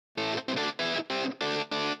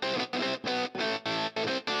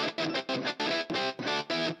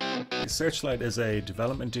Searchlight is a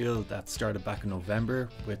development deal that started back in November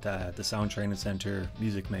with the Sound Training Centre,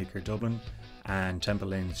 Musicmaker Dublin and Temple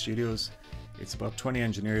Lane Studios. It's about 20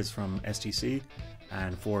 engineers from STC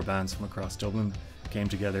and 4 bands from across Dublin came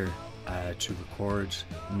together to record,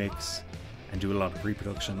 mix and do a lot of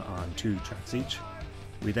pre-production on 2 tracks each.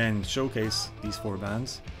 We then showcase these 4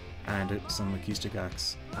 bands and some acoustic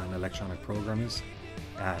acts and electronic programmers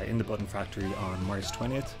in the Button Factory on March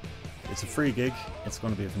 20th. It's a free gig, it's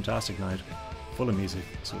going to be a fantastic night, full of music,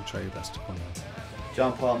 so try your best to come down.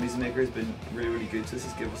 John Paul, Musicmaker, has been really good to us.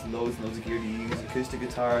 He's given us loads and loads of gear to use, acoustic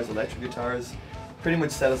guitars, electric guitars, pretty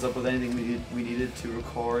much set us up with anything we needed to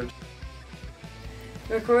record.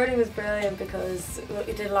 The recording was brilliant because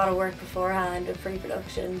we did a lot of work beforehand with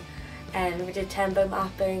pre-production, and we did tempo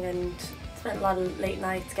mapping and spent a lot of late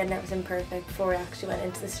nights getting everything perfect before we actually went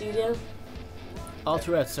into the studio. All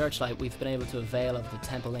throughout Searchlight we've been able to avail of the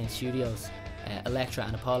Temple Lane Studios, Electra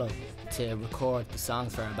and Apollo to record the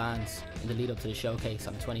songs for our bands in the lead up to the showcase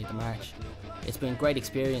on the 20th of March. It's been a great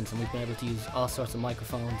experience and we've been able to use all sorts of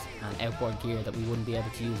microphones and outboard gear that we wouldn't be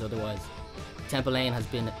able to use otherwise. Temple Lane has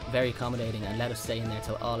been very accommodating and let us stay in there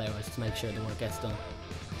till all hours to make sure the work gets done.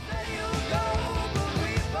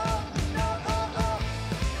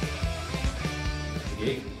 The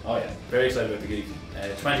gig? Oh yeah, very excited about the gig.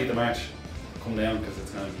 20th of March. Come down because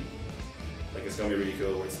it's going to be really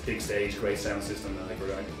cool. It's a big stage, great sound system, and we're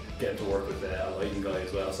going to get to work with a lighting guy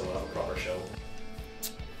as well, so we'll have a proper show.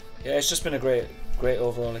 Yeah, it's just been a great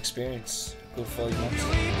overall experience. Good 5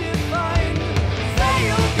 months.